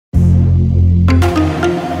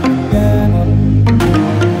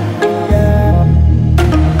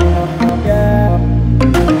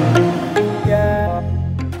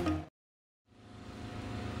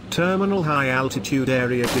High Altitude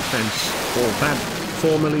Area Defense, or THAAD,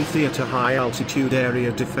 formerly Theater High Altitude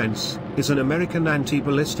Area Defense, is an American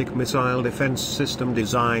anti-ballistic missile defense system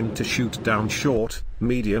designed to shoot down short,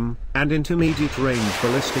 medium, and intermediate-range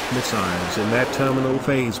ballistic missiles in their terminal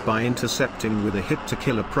phase by intercepting with a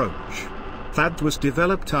hit-to-kill approach. THAAD was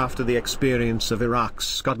developed after the experience of Iraq's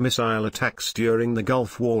Scud missile attacks during the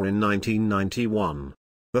Gulf War in 1991.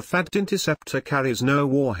 The THAAD interceptor carries no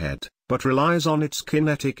warhead, but relies on its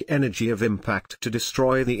kinetic energy of impact to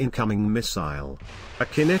destroy the incoming missile. A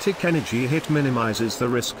kinetic energy hit minimizes the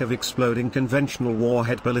risk of exploding conventional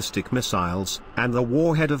warhead ballistic missiles, and the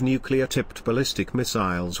warhead of nuclear-tipped ballistic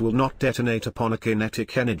missiles will not detonate upon a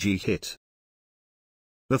kinetic energy hit.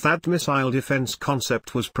 The THAAD missile defense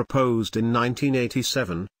concept was proposed in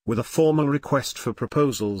 1987, with a formal request for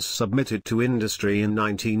proposals submitted to industry in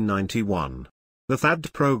 1991. The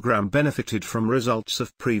THAAD program benefited from results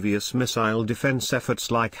of previous missile defense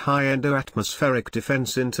efforts like High Endoatmospheric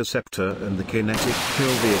Defense Interceptor and the Kinetic Kill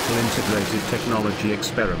Vehicle Integrated Technology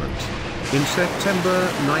Experiment. In September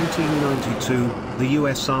 1992, the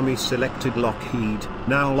U.S. Army selected Lockheed,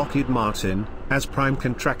 now Lockheed Martin, as prime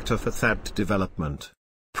contractor for THAAD development.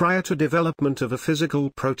 Prior to development of a physical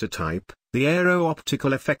prototype, the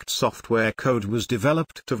aero-optical effect software code was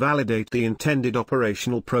developed to validate the intended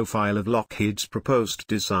operational profile of Lockheed's proposed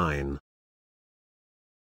design.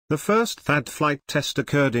 The first THAAD flight test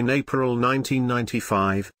occurred in April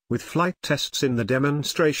 1995, with flight tests in the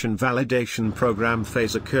demonstration validation program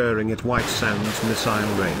phase occurring at White Sands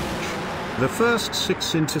Missile Range. The first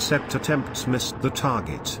 6 intercept attempts missed the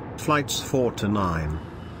target, flights 4 to 9.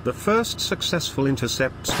 The first successful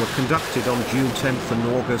intercepts were conducted on June 10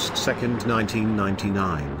 and August 2,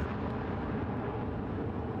 1999.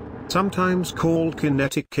 Sometimes called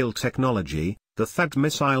kinetic kill technology, the THAAD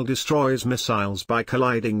missile destroys missiles by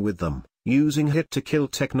colliding with them, using hit-to-kill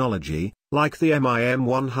technology, like the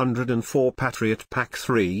MIM-104 Patriot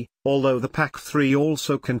PAC-3, although the PAC-3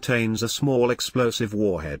 also contains a small explosive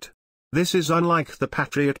warhead. This is unlike the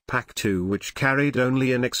Patriot PAC-2, which carried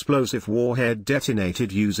only an explosive warhead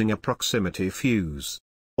detonated using a proximity fuse.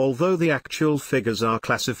 Although the actual figures are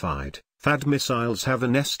classified, THAAD missiles have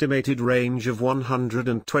an estimated range of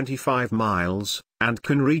 125 miles, and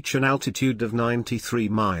can reach an altitude of 93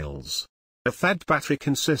 miles. A THAAD battery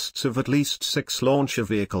consists of at least 6 launcher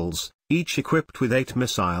vehicles, each equipped with 8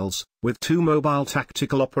 missiles, with 2 mobile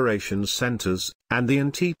tactical operations centers, and the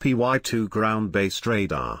NTPY-2 ground-based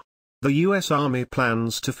radar. The U.S. Army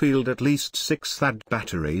plans to field at least 6 THAAD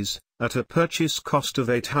batteries, at a purchase cost of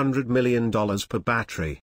 $800 million per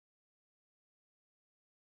battery.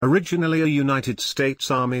 Originally a United States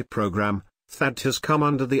Army program, THAAD has come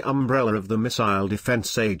under the umbrella of the Missile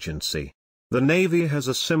Defense Agency. The Navy has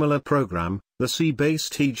a similar program, the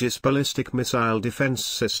sea-based Aegis Ballistic Missile Defense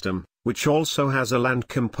System, which also has a land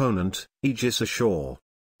component, Aegis Ashore.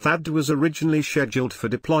 THAAD was originally scheduled for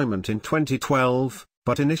deployment in 2012,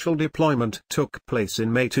 but initial deployment took place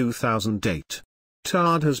in May 2008.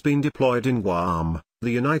 THAAD has been deployed in Guam, the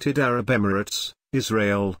United Arab Emirates,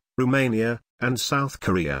 Israel, Romania, and South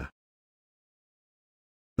Korea.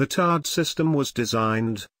 The THAAD system was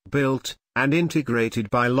designed, built, and integrated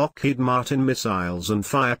by Lockheed Martin Missiles and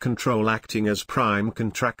Fire Control acting as prime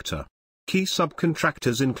contractor. Key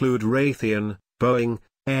subcontractors include Raytheon, Boeing,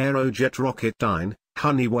 Aerojet Rocketdyne,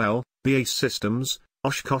 Honeywell, BAE Systems,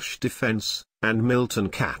 Oshkosh Defense, and Milton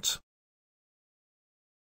Cat.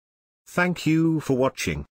 Thank you for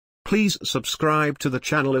watching. Please subscribe to the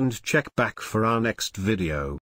channel and check back for our next video.